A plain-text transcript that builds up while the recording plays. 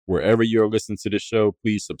Wherever you're listening to the show,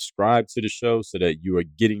 please subscribe to the show so that you are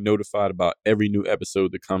getting notified about every new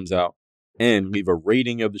episode that comes out. And leave a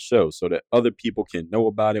rating of the show so that other people can know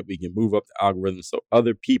about it. We can move up the algorithm so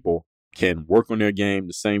other people can work on their game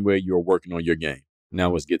the same way you're working on your game.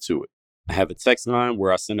 Now let's get to it. I have a text line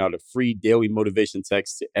where I send out a free daily motivation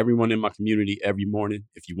text to everyone in my community every morning.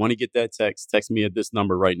 If you want to get that text me at this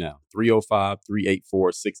number right now,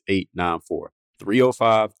 305-384-6894.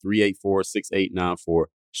 305-384-6894.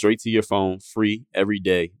 Straight to your phone, free, every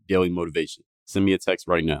day, daily motivation. Send me a text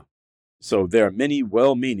right now. So there are many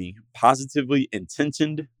well-meaning, positively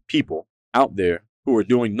intentioned people out there who are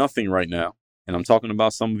doing nothing right now. And I'm talking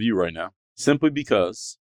about some of you right now, simply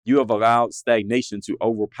because you have allowed stagnation to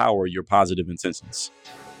overpower your positive intentions.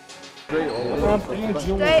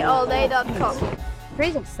 StrayAllDay.com.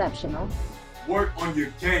 Dre's exceptional. Work on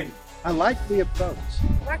your game. I like the approach.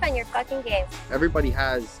 Work on your fucking game. Everybody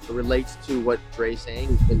relates to what Dre's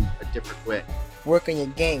saying in a different way. Work on your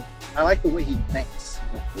game. I like the way he thinks.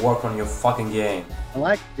 Work on your fucking game. I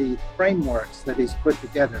like the frameworks that he's put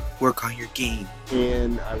together. Work on your game.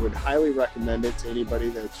 And I would highly recommend it to anybody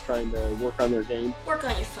that's trying to work on their game. Work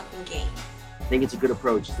on your fucking game. I think it's a good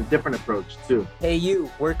approach. It's a different approach, too. Hey, you,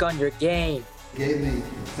 work on your game. Gave me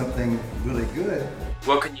something really good.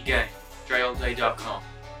 Work on your game. StrayAllDay.com.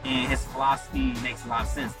 And his philosophy makes a lot of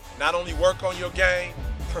sense. Not only work on your game,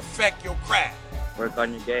 perfect your craft. Work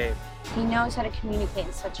on your game. He knows how to communicate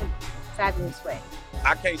in such a fabulous way.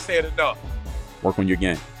 I can't say it enough. Work on your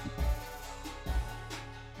game.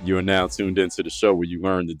 You are now tuned into the show where you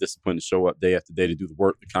learn the discipline to show up day after day, to do the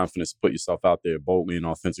work, the confidence to put yourself out there boldly and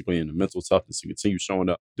authentically, and the mental toughness to continue showing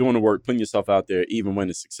up, doing the work, putting yourself out there, even when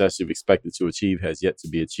the success you've expected to achieve has yet to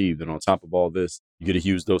be achieved. And on top of all this, you get a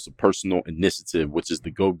huge dose of personal initiative, which is the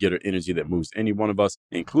go-getter energy that moves any one of us,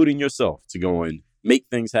 including yourself, to go and make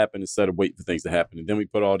things happen instead of wait for things to happen. And then we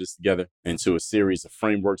put all this together into a series of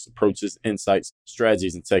frameworks, approaches, insights,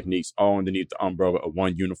 strategies, and techniques, all underneath the umbrella of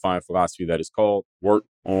one unifying philosophy that is called Work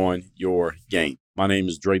on Your Game. My name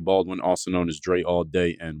is Dre Baldwin, also known as Dre All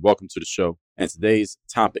Day, and welcome to the show. And today's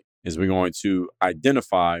topic is we're going to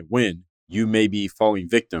identify when you may be falling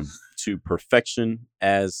victim to perfection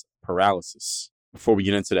as paralysis. Before we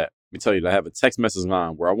get into that, let me tell you that I have a text message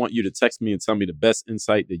line where I want you to text me and tell me the best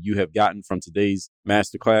insight that you have gotten from today's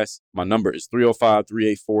masterclass. My number is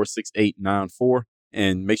 305-384-6894.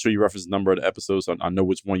 And make sure you reference the number of the episode so I know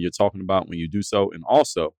which one you're talking about when you do so. And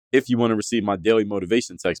also, if you want to receive my daily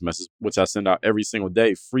motivation text message, which I send out every single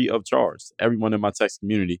day free of charge to everyone in my text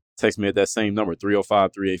community, text me at that same number,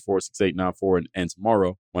 305-384-6894. And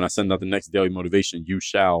tomorrow, when I send out the next daily motivation, you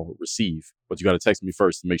shall receive. But you got to text me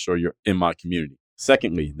first to make sure you're in my community.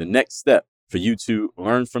 Secondly, the next step for you to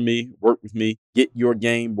learn from me, work with me, get your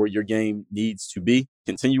game where your game needs to be.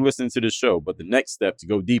 Continue listening to this show, but the next step to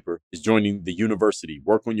go deeper is joining the university.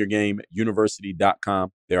 Work on your game,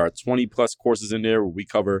 university.com. There are 20 plus courses in there where we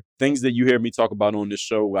cover things that you hear me talk about on this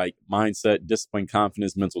show, like mindset, discipline,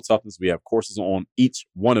 confidence, mental toughness. We have courses on each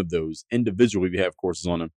one of those. Individually, we have courses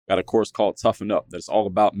on them. Got a course called Toughen Up that's all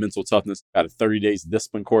about mental toughness. Got a 30 days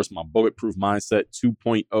discipline course, my Bulletproof Mindset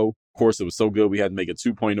 2.0 course. It was so good, we had to make a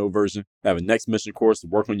 2.0 version. I have a Next Mission course, the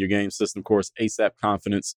Work on Your Game system course, ASAP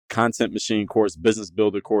Confidence, Content Machine course, Business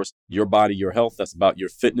Builder course, Your Body, Your Health. That's about your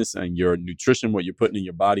fitness and your nutrition, what you're putting in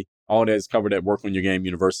your body. All that is covered at Work on Your Game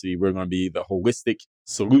University. We're going to be the holistic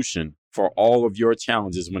solution for all of your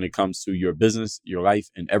challenges when it comes to your business, your life,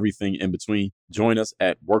 and everything in between. Join us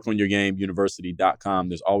at workonyourgameuniversity.com.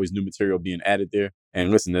 There's always new material being added there.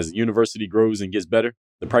 And listen, as the university grows and gets better,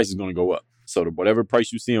 the price is going to go up. So whatever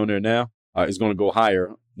price you see on there now is going to go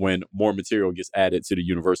higher when more material gets added to the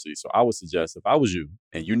university. So I would suggest if I was you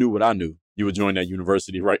and you knew what I knew, you would join that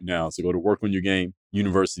university right now. So go to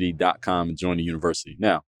workonyourgameuniversity.com and join the university.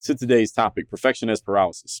 Now, to today's topic, perfection as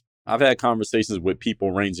paralysis. I've had conversations with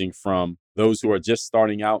people ranging from those who are just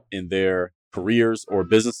starting out in their careers or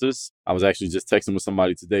businesses. I was actually just texting with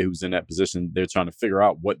somebody today who's in that position. They're trying to figure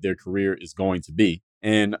out what their career is going to be.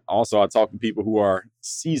 And also I talk to people who are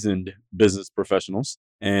seasoned business professionals.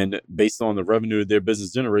 And based on the revenue their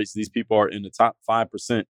business generates, these people are in the top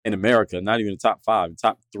 5% in America, not even the top 5, the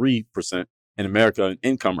top 3% in America in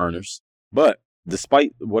income earners. But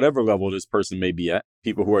despite whatever level this person may be at,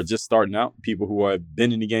 people who are just starting out, people who have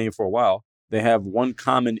been in the game for a while, they have one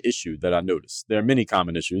common issue that I noticed. There are many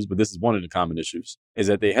common issues, but this is one of the common issues, is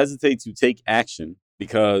that they hesitate to take action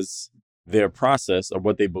because their process, or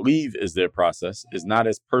what they believe is their process, is not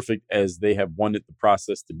as perfect as they have wanted the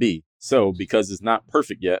process to be. So because it's not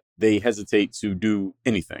perfect yet, they hesitate to do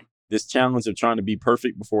anything. This challenge of trying to be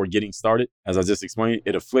perfect before getting started, as I just explained,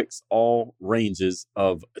 it afflicts all ranges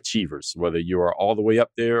of achievers, whether you are all the way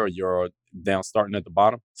up there or you're down starting at the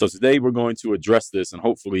bottom. So today we're going to address this and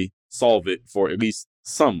hopefully solve it for at least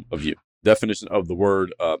some of you. Definition of the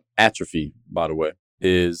word atrophy, by the way,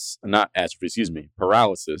 is not atrophy,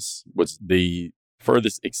 paralysis, which the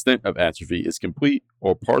furthest extent of atrophy is complete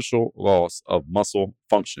or partial loss of muscle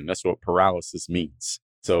function. That's what paralysis means.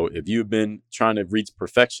 So if you've been trying to reach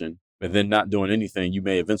perfection and then not doing anything, you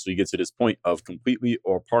may eventually get to this point of completely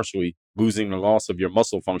or partially losing the loss of your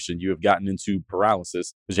muscle function. You have gotten into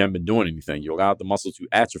paralysis because you haven't been doing anything. You allowed the muscle to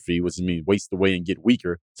atrophy, which means waste away and get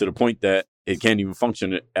weaker to the point that it can't even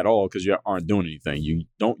function at all because you aren't doing anything. You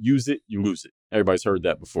don't use it, you lose it. Everybody's heard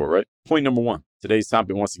that before, right? Point number 1. Today's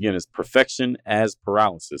topic, once again, is perfection as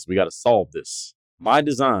paralysis. We got to solve this. By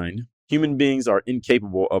design, human beings are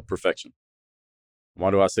incapable of perfection. Why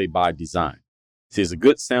do I say by design? See, it's a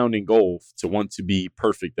good sounding goal to want to be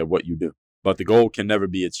perfect at what you do, but the goal can never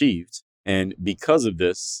be achieved. And because of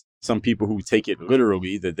this, some people who take it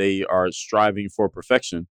literally that they are striving for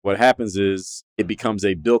perfection, what happens is it becomes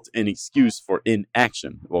a built-in excuse for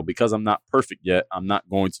inaction. Well, because I'm not perfect yet, I'm not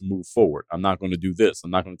going to move forward. I'm not going to do this.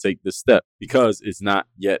 I'm not going to take this step because it's not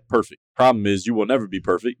yet perfect. Problem is you will never be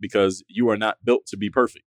perfect because you are not built to be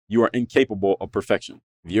perfect. You are incapable of perfection.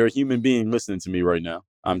 If you're a human being listening to me right now,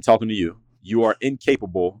 I'm talking to you. You are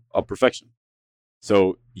incapable of perfection.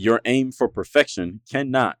 So your aim for perfection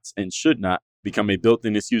cannot and should not become a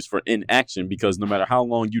built-in excuse for inaction, because no matter how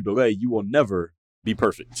long you delay, you will never be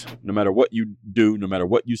perfect. No matter what you do, no matter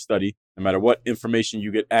what you study, no matter what information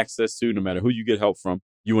you get access to, no matter who you get help from,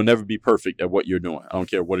 you will never be perfect at what you're doing. I don't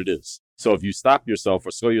care what it is. So if you stop yourself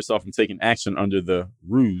or slow yourself from taking action under the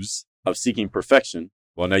ruse of seeking perfection,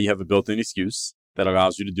 well, now you have a built-in excuse that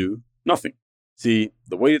allows you to do nothing. See,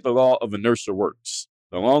 the way that the law of inertia works,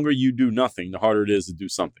 the longer you do nothing, the harder it is to do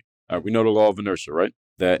something. We know the law of inertia, right?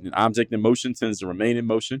 That an object in motion tends to remain in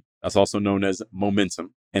motion. That's also known as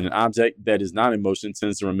momentum. And an object that is not in motion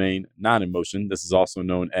tends to remain not in motion. This is also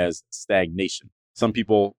known as stagnation. Some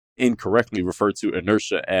people incorrectly refer to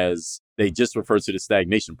inertia as they just refer to the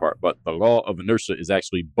stagnation part, but the law of inertia is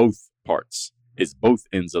actually both parts. It's both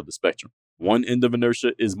ends of the spectrum. One end of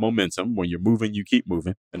inertia is momentum. When you're moving, you keep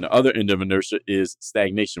moving. And the other end of inertia is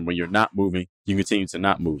stagnation. When you're not moving, you continue to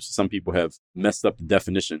not move. So some people have messed up the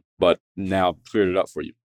definition, but now I've cleared it up for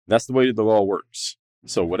you. That's the way that the law works.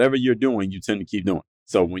 So whatever you're doing, you tend to keep doing.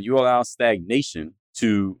 So when you allow stagnation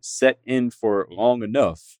to set in for long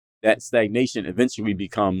enough, that stagnation eventually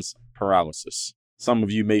becomes paralysis. Some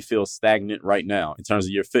of you may feel stagnant right now in terms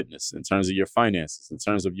of your fitness, in terms of your finances, in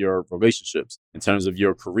terms of your relationships, in terms of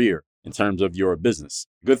your career, in terms of your business.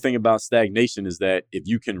 The good thing about stagnation is that if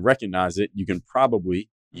you can recognize it, you can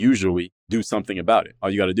usually do something about it.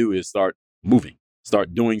 All you got to do is start moving,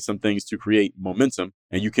 start doing some things to create momentum,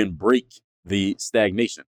 and you can break the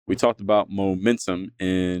stagnation. We talked about momentum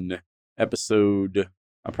in episode,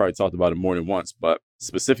 I probably talked about it more than once, but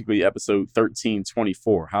specifically episode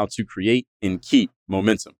 1324, how to create and keep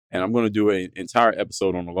momentum. And I'm going to do an entire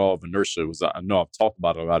episode on the law of inertia. I know I've talked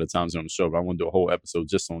about it a lot of times on the show, but I want to do a whole episode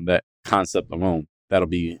just on that concept alone. That'll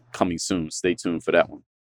be coming soon. Stay tuned for that one.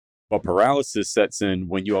 But paralysis sets in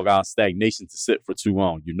when you allow stagnation to sit for too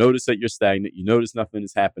long. You notice that you're stagnant. You notice nothing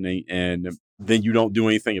is happening, and then you don't do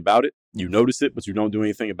anything about it. You notice it, but you don't do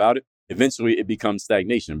anything about it. Eventually, it becomes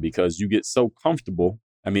stagnation because you get so comfortable.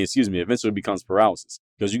 Eventually it becomes paralysis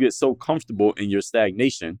because you get so comfortable in your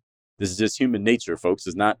stagnation. This is just human nature, folks.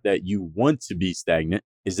 It's not that you want to be stagnant.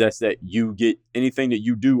 It's just that you get anything that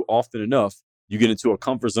you do often enough, you get into a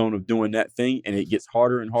comfort zone of doing that thing, and it gets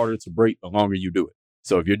harder and harder to break the longer you do it.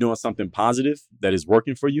 So if you're doing something positive that is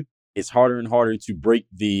working for you, it's harder and harder to break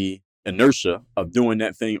the inertia of doing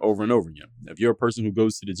that thing over and over again. If you're a person who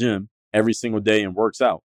goes to the gym every single day and works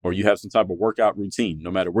out, or you have some type of workout routine, no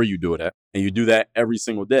matter where you do it at, and you do that every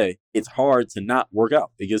single day, it's hard to not work out.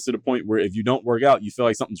 It gets to the point where if you don't work out, you feel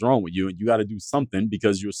like something's wrong with you and you got to do something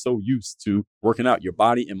because you're so used to working out. Your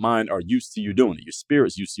body and mind are used to you doing it. Your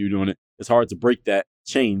spirit's used to you doing it. It's hard to break that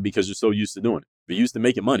chain because you're so used to doing it. If you're used to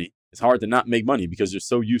making money, it's hard to not make money because you're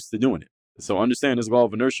so used to doing it. So understand this law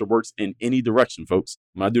of inertia works in any direction, folks.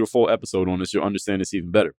 When I do a full episode on this, you'll understand this even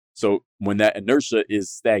better. So when that inertia is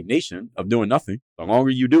stagnation of doing nothing, the longer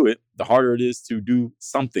you do it, the harder it is to do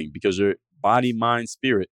something because your body, mind,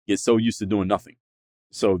 spirit gets so used to doing nothing.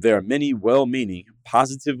 So there are many well-meaning,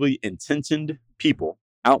 positively intentioned people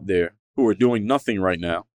out there who are doing nothing right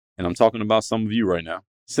now. And I'm talking about some of you right now,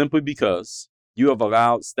 simply because you have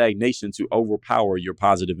allowed stagnation to overpower your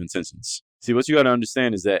positive intentions. See, what you got to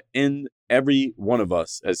understand is that in every one of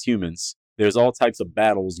us as humans, there's all types of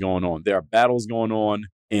battles going on. There are battles going on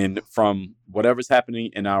from whatever's happening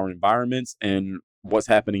in our environments and what's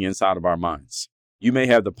happening inside of our minds. You may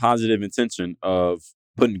have the positive intention of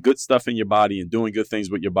putting good stuff in your body and doing good things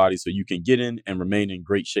with your body so you can get in and remain in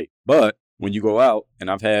great shape. But when you go out, and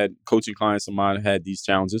I've had coaching clients of mine who had these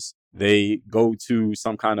challenges, they go to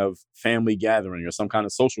some kind of family gathering or some kind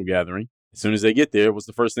of social gathering. As soon as they get there, what's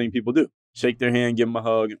the first thing people do? Shake their hand, give them a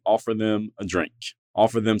hug, and offer them a drink.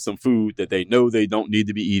 Offer them some food that they know they don't need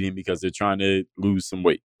to be eating because they're trying to lose some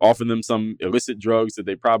weight. Offer them some illicit drugs that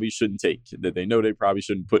they probably shouldn't take, that they know they probably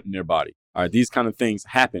shouldn't put in their body. All right, these kind of things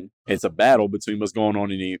happen. It's a battle between what's going on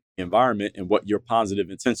in the environment and what your positive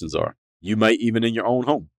intentions are. You might even in your own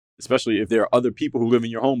home, especially if there are other people who live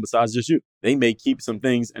in your home besides just you. They may keep some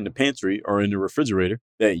things in the pantry or in the refrigerator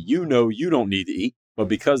that you know you don't need to eat, but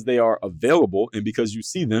because they are available and because you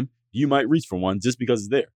see them, you might reach for one just because it's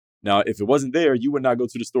there. Now, if it wasn't there, you would not go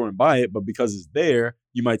to the store and buy it, but because it's there,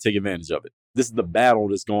 you might take advantage of it. This is the battle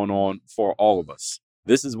that's going on for all of us.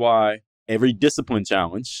 This is why every discipline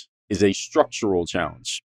challenge is a structural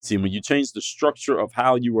challenge. See, when you change the structure of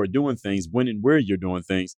how you are doing things, when and where you're doing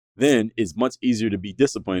things, then it's much easier to be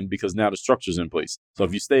disciplined because now the structure's in place. So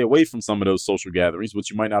if you stay away from some of those social gatherings,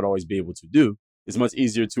 which you might not always be able to do, it's much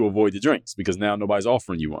easier to avoid the drinks because now nobody's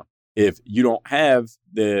offering you one. If you don't have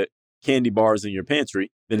the candy bars in your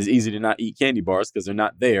pantry, then it's easy to not eat candy bars because they're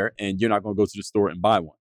not there and you're not going to go to the store and buy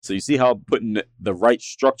one. So you see how putting the right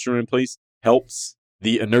structure in place helps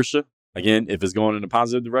the inertia, again, if it's going in a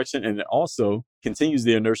positive direction, and it also continues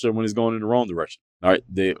the inertia when it's going in the wrong direction. All right,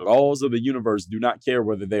 the laws of the universe do not care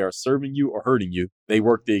whether they are serving you or hurting you. They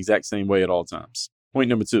work the exact same way at all times. Point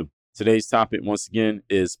number 2. Today's topic, once again,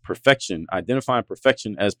 is perfection. Identifying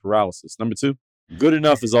perfection as paralysis. Number 2, good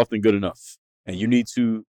enough is often good enough. And you need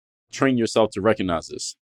to train yourself to recognize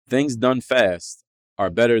this. Things done fast are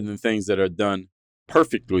better than things that are done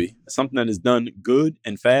perfectly. Something that is done good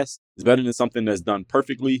and fast is better than something that's done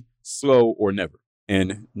perfectly, slow, or never.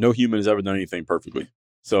 And no human has ever done anything perfectly.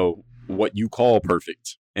 So what you call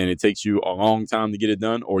perfect, and it takes you a long time to get it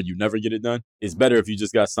done, or you never get it done, it's better if you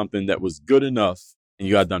just got something that was good enough and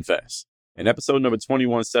you got it done fast. In episode number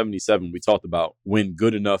 2177, we talked about when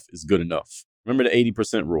good enough is good enough. Remember the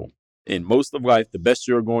 80% rule. In most of life, the best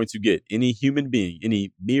you're going to get, any human being,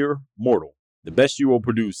 any mere mortal, the best you will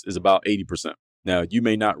produce is about 80%. Now, you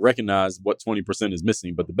may not recognize what 20% is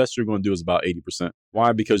missing, but the best you're going to do is about 80%.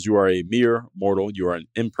 Why? Because you are a mere mortal. You are an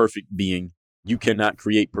imperfect being. You cannot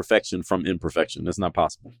create perfection from imperfection. That's not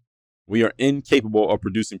possible. We are incapable of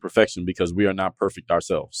producing perfection because we are not perfect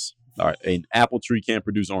ourselves. All right. An apple tree can't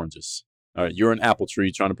produce oranges. All right. You're an apple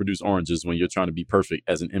tree trying to produce oranges when you're trying to be perfect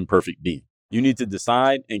as an imperfect being. You need to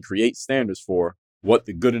decide and create standards for what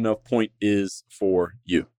the good enough point is for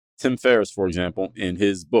you. Tim Ferriss, for example, in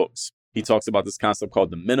his books, he talks about this concept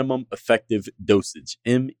called the minimum effective dosage,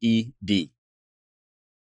 MED.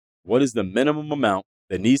 What is the minimum amount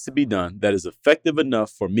that needs to be done that is effective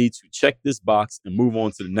enough for me to check this box and move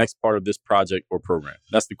on to the next part of this project or program?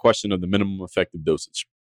 That's the question of the minimum effective dosage.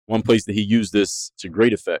 One place that he used this to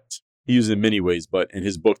great effect, he used it in many ways, but in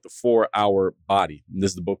his book, The 4-Hour Body, and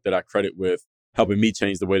this is the book that I credit with helping me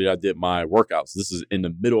change the way that I did my workouts. This is in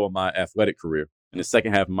the middle of my athletic career, in the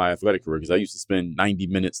second half of my athletic career, because I used to spend 90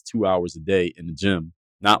 minutes, 2 hours a day in the gym,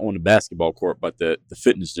 not on the basketball court, but the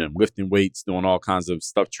fitness gym, lifting weights, doing all kinds of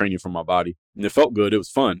stuff, training for my body. And it felt good. It was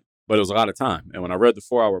fun, but it was a lot of time. And when I read The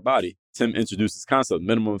 4-Hour Body, Tim introduced this concept,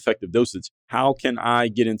 minimum effective dosage. How can I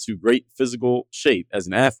get into great physical shape as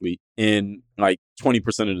an athlete in like 20%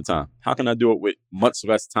 of the time? How can I do it with much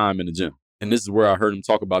less time in the gym? And this is where I heard him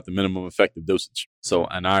talk about the minimum effective dosage. So,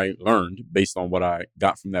 and I learned based on what I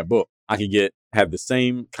got from that book, I can have the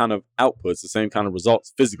same kind of outputs, the same kind of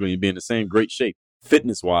results physically and be in the same great shape,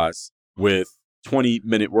 fitness-wise, with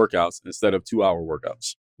 20-minute workouts instead of 2-hour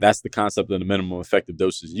workouts. That's the concept of the minimum effective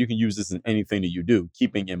dosage. You can use this in anything that you do,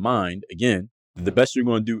 keeping in mind, again, that the best you're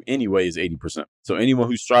going to do anyway is 80%. So anyone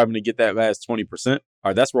who's striving to get that last 20%, all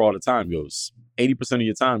right, that's where all the time goes. 80% of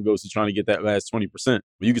your time goes to trying to get that last 20%. But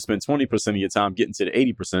you can spend 20% of your time getting to the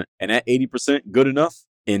 80%. And that 80% good enough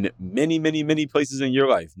in many, many, many places in your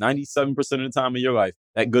life, 97% of the time in your life,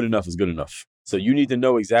 that good enough is good enough. So you need to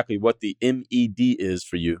know exactly what the MED is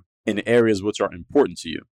for you in the areas which are important to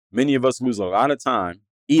you. Many of us lose a lot of time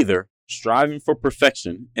either striving for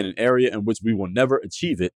perfection in an area in which we will never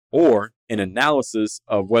achieve it, or an analysis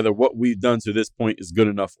of whether what we've done to this point is good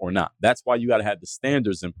enough or not. That's why you got to have the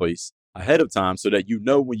standards in place ahead of time so that you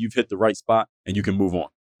know when you've hit the right spot and you can move on.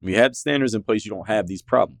 When you have standards in place, you don't have these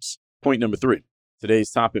problems. Point number 3.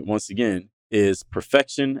 Today's topic, once again, is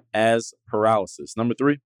perfection as paralysis. Number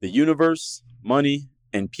 3, the universe, money,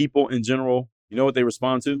 and people in general, you know what they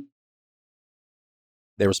respond to?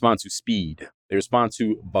 They respond to speed. They respond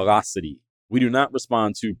to velocity. We do not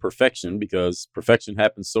respond to perfection because perfection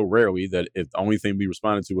happens so rarely that if the only thing we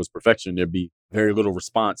responded to was perfection, there'd be very little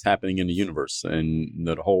response happening in the universe and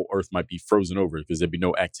the whole earth might be frozen over because there'd be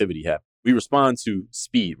no activity happening. We respond to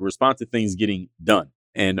speed. We respond to things getting done.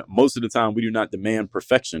 And most of the time, we do not demand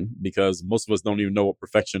perfection because most of us don't even know what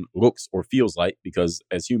perfection looks or feels like because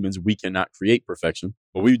as humans, we cannot create perfection.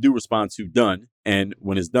 But we do respond to done. And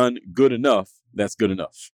when it's done good enough, that's good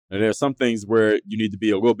enough. Now, there are some things where you need to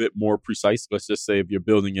be a little bit more precise. Let's just say if you're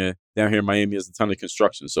building down here in Miami, there's a ton of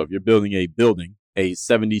construction. So if you're building a building, a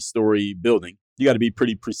 70-story building, you got to be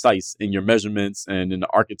pretty precise in your measurements and in the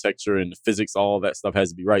architecture and the physics. All that stuff has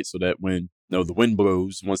to be right so that when the wind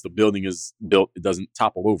blows, once the building is built, it doesn't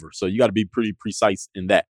topple over. So you got to be pretty precise in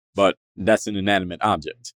that. But that's an inanimate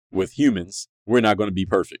object. With humans, we're not going to be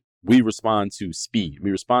perfect. We respond to speed.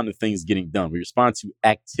 We respond to things getting done. We respond to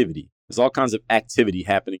activity. There's all kinds of activity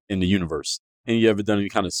happening in the universe. And you ever done any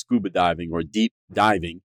kind of scuba diving or deep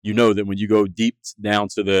diving, you know that when you go deep down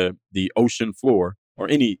to the ocean floor or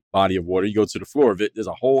any body of water, you go to the floor of it, there's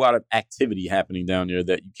a whole lot of activity happening down there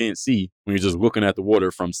that you can't see when you're just looking at the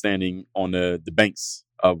water from standing on the banks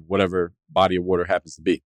of whatever body of water happens to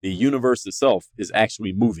be. The universe itself is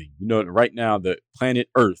actually moving. You know, right now, the planet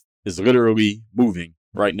Earth is literally moving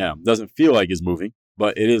right now. It doesn't feel like it's moving,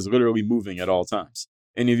 but it is literally moving at all times.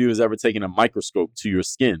 Any of you has ever taken a microscope to your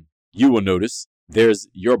skin, you will notice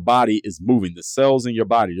your body is moving. The cells in your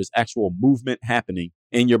body, there's actual movement happening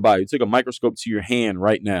in your body. You took a microscope to your hand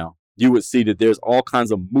right now, you would see that there's all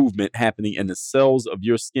kinds of movement happening in the cells of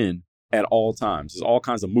your skin at all times. There's all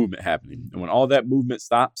kinds of movement happening. And when all that movement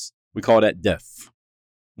stops, we call that death.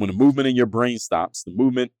 When the movement in your brain stops, the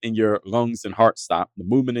movement in your lungs and heart stop, the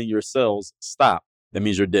movement in your cells stop, that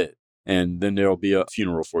means you're dead. And then there'll be a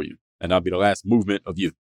funeral for you. And that'll be the last movement of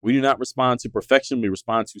you. We do not respond to perfection. We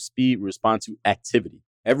respond to speed. We respond to activity.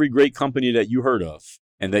 Every great company that you heard of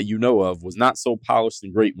and that you know of was not so polished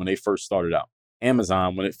and great when they first started out.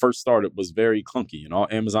 Amazon, when it first started, was very clunky. And all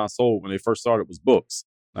Amazon sold when they first started was books.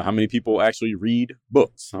 Now, how many people actually read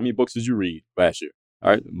books? How many books did you read last year? All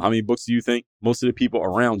right. How many books do you think most of the people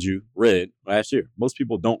around you read last year? Most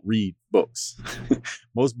people don't read books.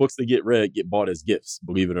 Most books that get read get bought as gifts,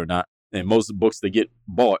 believe it or not. And most books that get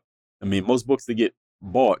bought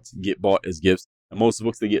as gifts, and most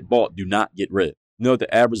books that get bought do not get read. You know,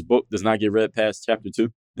 the average book does not get read past chapter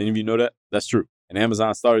 2. Any of you know that? That's true. And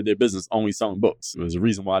Amazon started their business only selling books. There's a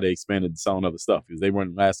reason why they expanded to selling other stuff, because they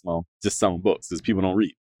wouldn't last long just selling books, because people don't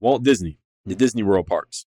read. Walt Disney, the Disney World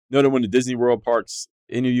parks. You know that when the Disney World parks,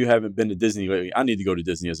 any of you haven't been to Disney lately, I need to go to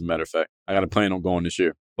Disney, as a matter of fact. I got a plan on going this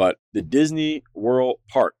year. But the Disney World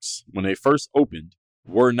parks, when they first opened,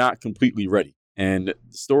 were not completely ready. And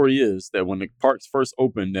the story is that when the parks first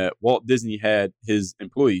opened, that Walt Disney had his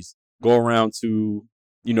employees go around to,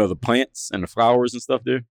 the plants and the flowers and stuff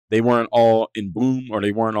there. They weren't all in bloom or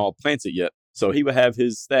they weren't all planted yet. So he would have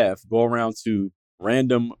his staff go around to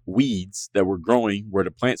random weeds that were growing where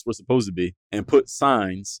the plants were supposed to be and put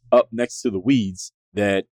signs up next to the weeds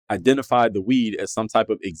that identified the weed as some type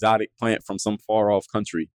of exotic plant from some far off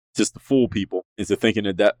country, just to fool people into thinking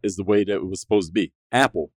that that is the way that it was supposed to be.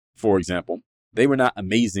 Apple, for example, they were not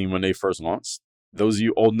amazing when they first launched. Those of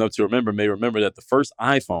you old enough to remember may remember that the first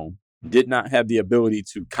iPhone did not have the ability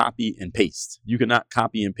to copy and paste. You could not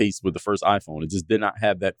copy and paste with the first iPhone. It just did not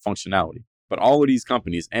have that functionality. But all of these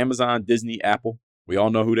companies, Amazon, Disney, Apple, we all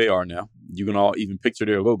know who they are now. You can all even picture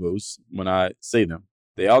their logos when I say them.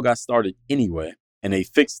 They all got started anyway, and they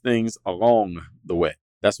fixed things along the way.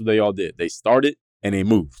 That's what they all did. They started and they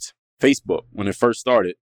moved. Facebook, when it first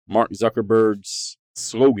started, Mark Zuckerberg's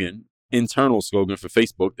internal slogan for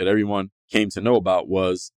Facebook that everyone came to know about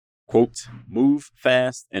was, quote, move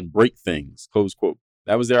fast and break things, close quote.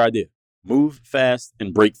 That was their idea. Move fast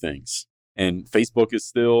and break things. And Facebook is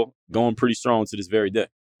still going pretty strong to this very day.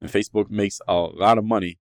 And Facebook makes a lot of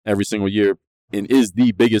money every single year and is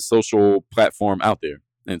the biggest social platform out there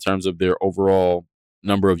in terms of their overall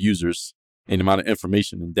number of users and the amount of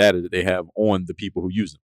information and data that they have on the people who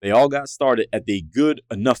use them. They all got started at the good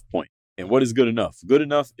enough point. And what is good enough? Good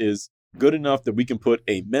enough is good enough that we can put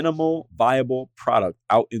a minimal viable product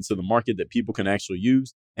out into the market that people can actually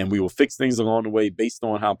use. And we will fix things along the way based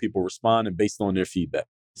on how people respond and based on their feedback.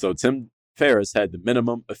 So Tim Ferriss had the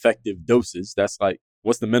minimum effective doses. That's like,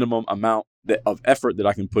 what's the minimum amount of effort that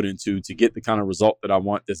I can put into to get the kind of result that I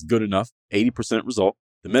want that's good enough, 80% result.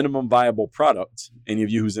 The minimum viable product, any of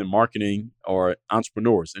you who's in marketing or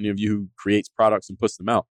entrepreneurs, any of you who creates products and puts them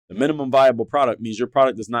out, The minimum viable product means your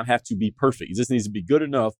product does not have to be perfect. It just needs to be good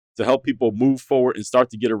enough to help people move forward and start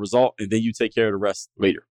to get a result, and then you take care of the rest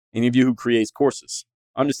later. Any of you who creates courses,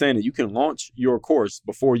 understand that you can launch your course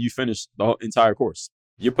before you finish the entire course.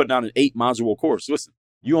 You're putting out an 8-module course. Listen,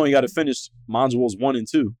 you only got to finish modules 1 and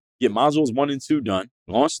 2, get modules 1 and 2 done,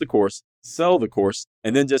 launch the course, sell the course,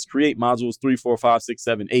 and then just create modules 3, 4, 5, 6,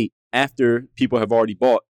 7, 8 after people have already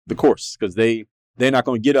bought the course, because they're not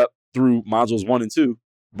going to get up through modules 1 and 2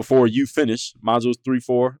 before you finish modules 3,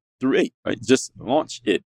 4 through 8, right? Just launch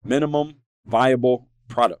it. Minimum viable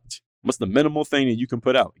product. What's the minimal thing that you can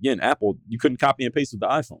put out? Again, Apple, you couldn't copy and paste with the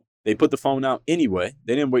iPhone. They put the phone out anyway.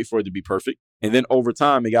 They didn't wait for it to be perfect. And then over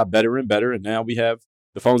time, it got better and better. And now we have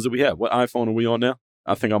the phones that we have. What iPhone are we on now?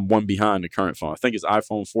 I think I'm one behind the current phone. I think it's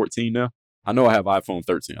iPhone 14 now. I know I have iPhone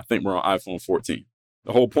 13. I think we're on iPhone 14.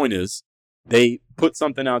 The whole point is they put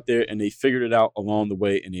something out there and they figured it out along the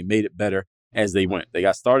way and they made it better as they went. They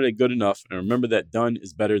got started at good enough. And remember that done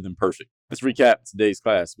is better than perfect. Let's recap today's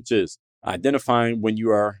class, which is identifying when you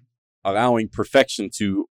are allowing perfection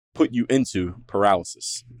to put you into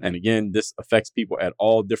paralysis. And again, this affects people at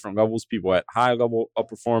all different levels. People at high level of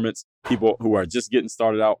performance, people who are just getting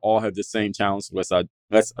started out, all have the same challenge. So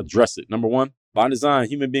let's address it. Number one, by design,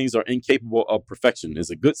 human beings are incapable of perfection. It's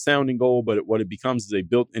a good sounding goal, but what it becomes is a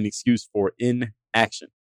built-in excuse for inaction.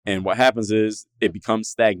 And what happens is it becomes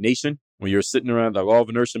stagnation. When you're sitting around, the law of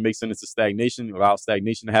inertia makes it into stagnation. You allow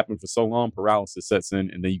stagnation to happen for so long, paralysis sets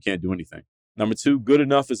in, and then you can't do anything. Number two, good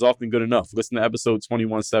enough is often good enough. Listen to episode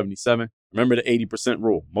 2177. Remember the 80%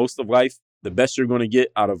 rule. Most of life, the best you're going to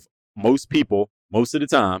get out of most people, most of the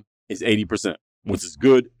time, is 80%, which is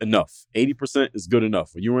good enough. 80% is good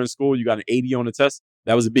enough. When you were in school, you got an 80 on the test.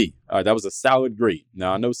 That was a B. All right, that was a solid grade.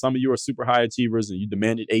 Now, I know some of you are super high achievers and you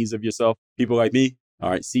demanded A's of yourself. People like me, all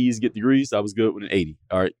right, C's get degrees. I was good with an 80.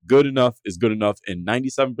 All right, good enough is good enough. And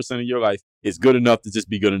 97% of your life is good enough to just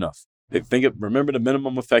be good enough. Remember the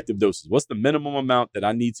minimum effective doses. What's the minimum amount that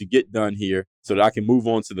I need to get done here so that I can move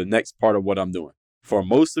on to the next part of what I'm doing? For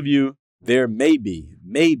most of you, there may be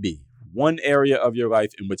one area of your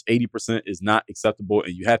life in which 80% is not acceptable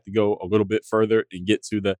and you have to go a little bit further and get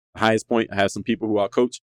to the highest point. I have some people who I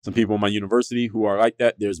coach, some people in my university who are like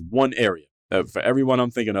that. There's one area for everyone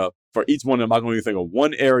I'm thinking of. For each one of them, I'm going to think of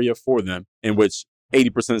one area for them in which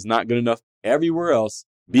 80% is not good enough. Everywhere else,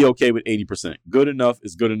 be okay with 80%. Good enough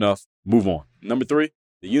is good enough. Move on. Number three,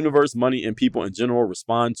 the universe, money, and people in general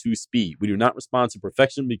respond to speed. We do not respond to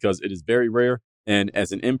perfection because it is very rare. And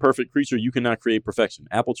as an imperfect creature, you cannot create perfection.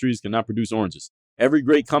 Apple trees cannot produce oranges. Every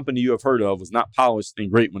great company you have heard of was not polished and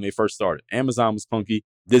great when they first started. Amazon was clunky.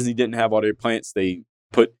 Disney didn't have all their plants. They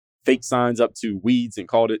put fake signs up to weeds and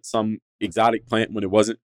called it some exotic plant when it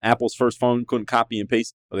wasn't. Apple's first phone couldn't copy and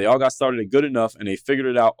paste, but they all got started at good enough and they figured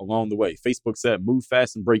it out along the way. Facebook said, move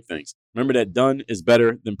fast and break things. Remember that done is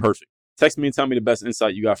better than perfect. Text me and tell me the best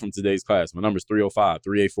insight you got from today's class. My number is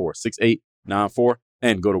 305-384-6894.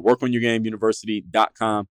 And go to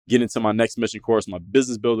workonyourgameuniversity.com. Get into my next mission course, my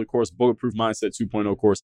business builder course, Bulletproof Mindset 2.0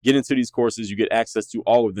 course. Get into these courses. You get access to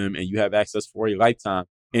all of them and you have access for a lifetime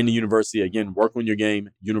in the university. Again,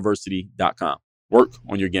 workonyourgameuniversity.com. Work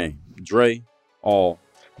on your game. Dre all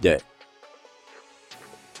day.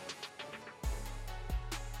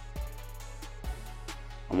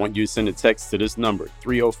 I want you to send a text to this number,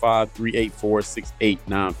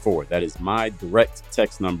 305-384-6894. That is my direct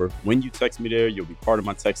text number. When you text me there, you'll be part of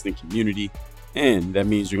my texting community. And that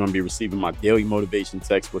means you're going to be receiving my daily motivation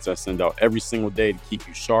text, which I send out every single day to keep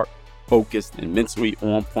you sharp, focused, and mentally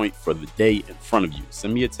on point for the day in front of you.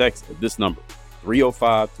 Send me a text at this number,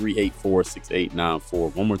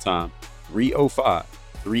 305-384-6894. One more time,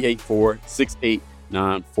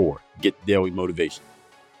 305-384-6894. Get daily motivation.